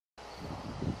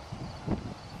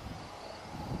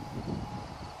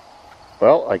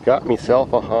Well, I got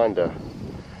myself a Honda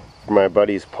for my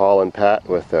buddies Paul and Pat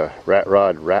with a Rat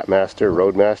Rod Ratmaster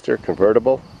Roadmaster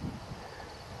convertible.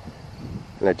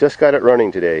 And I just got it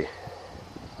running today.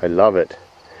 I love it.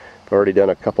 I've already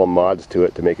done a couple mods to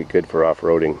it to make it good for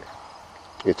off-roading.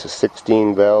 It's a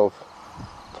 16 valve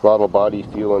throttle body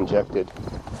fuel injected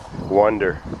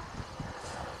wonder.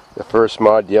 The first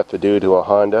mod you have to do to a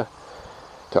Honda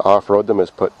to off-road them is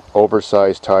put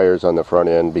oversized tires on the front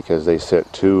end because they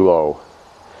sit too low.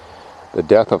 The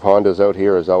death of Hondas out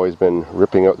here has always been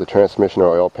ripping out the transmission or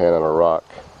oil pan on a rock.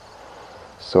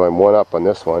 So I'm one up on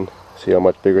this one. See how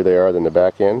much bigger they are than the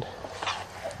back end?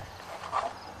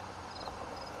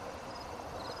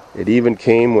 It even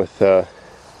came with a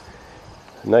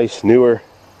nice newer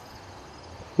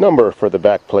number for the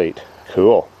back plate.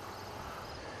 Cool.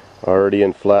 Already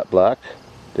in flat black.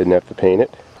 Didn't have to paint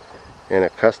it. And a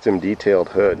custom detailed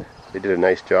hood. They did a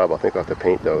nice job. I think I'll have to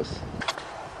paint those.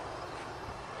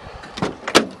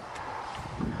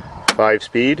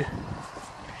 5-speed,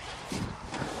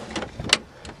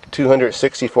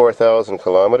 264,000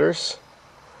 kilometers.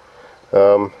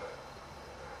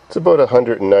 It's about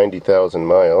 190,000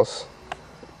 miles.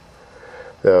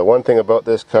 The one thing about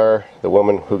this car, the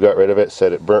woman who got rid of it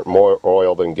said it burnt more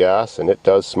oil than gas, and it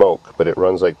does smoke, but it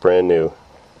runs like brand new.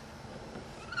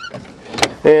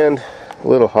 And a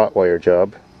little hot wire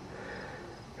job.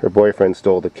 Her boyfriend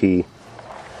stole the key.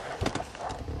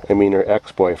 I mean her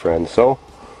ex-boyfriend, so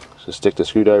just stick the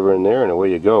screwdriver in there and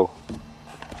away you go.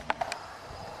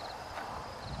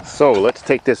 So let's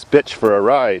take this bitch for a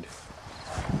ride.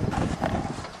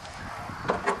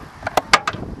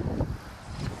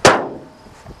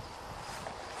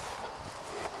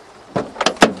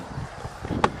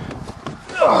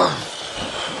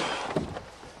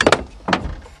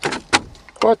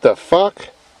 What the fuck?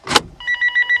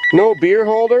 No beer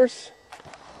holders?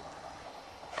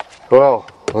 Well,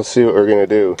 let's see what we're gonna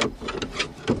do.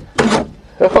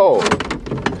 Oh,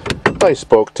 I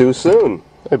spoke too soon.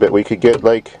 I bet we could get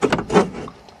like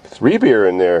 3 beer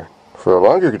in there for a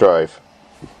longer drive.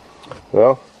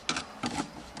 Well,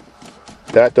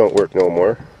 that don't work no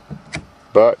more,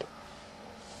 but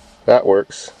that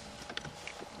works.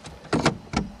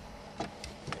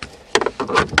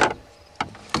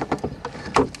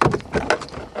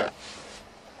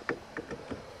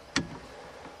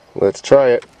 Let's try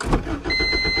it.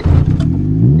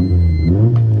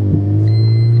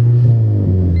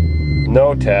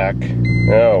 No tack.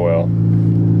 Oh well.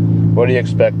 What do you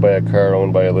expect by a car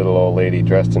owned by a little old lady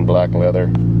dressed in black leather?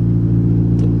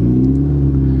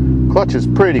 Clutch is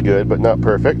pretty good, but not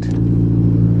perfect.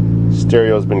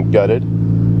 Stereo's been gutted.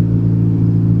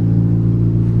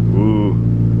 Ooh.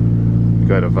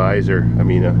 Got a visor. I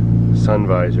mean a sun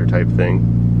visor type thing.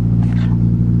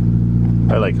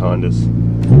 I like Hondas.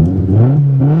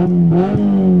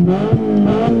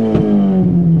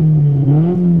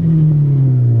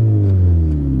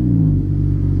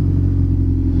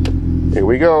 Here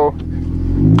we go.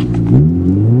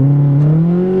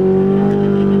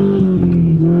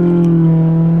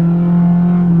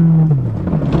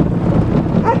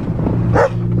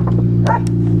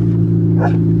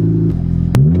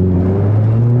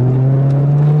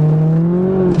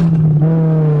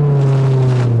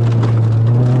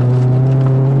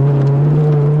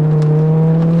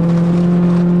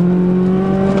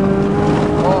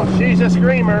 Oh, she's a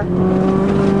screamer.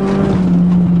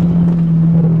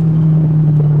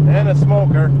 And a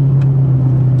smoker.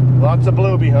 Lots of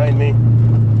blue behind me.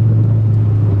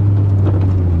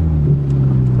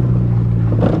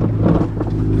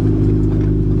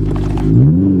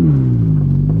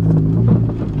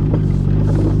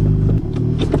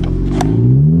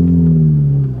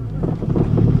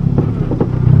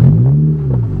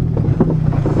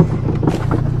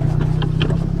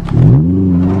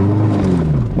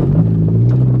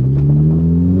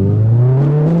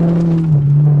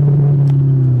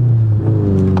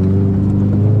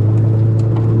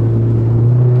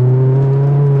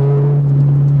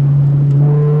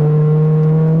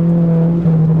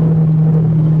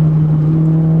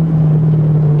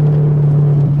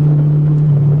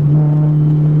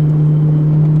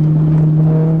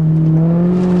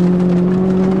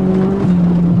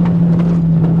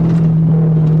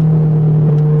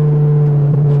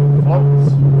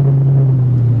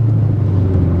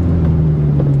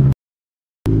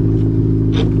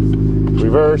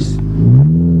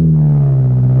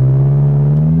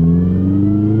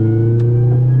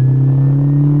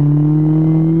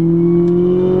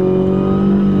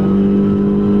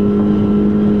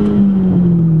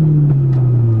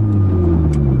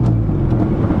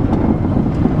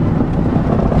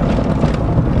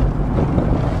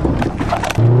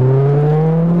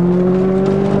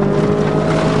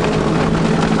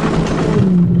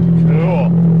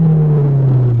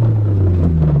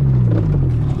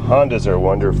 Hondas are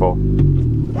wonderful.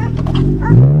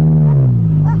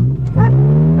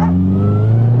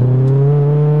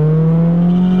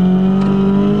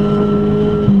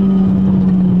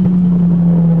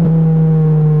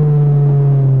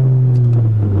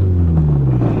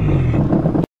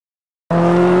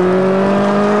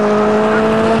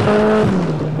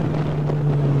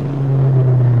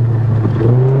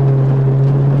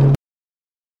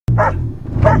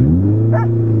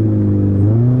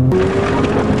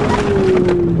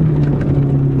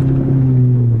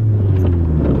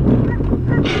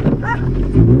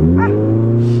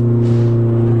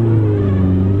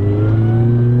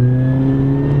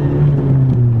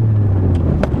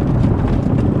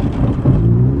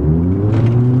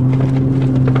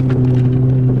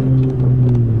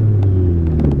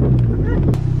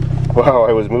 Wow,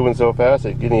 I was moving so fast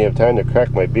I didn't even have time to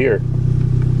crack my beer.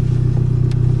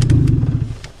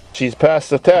 She's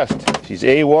passed the test. She's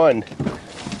A1.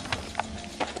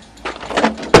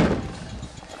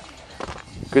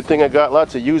 Good thing I got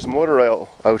lots of used motor oil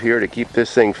out here to keep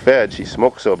this thing fed. She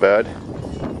smokes so bad.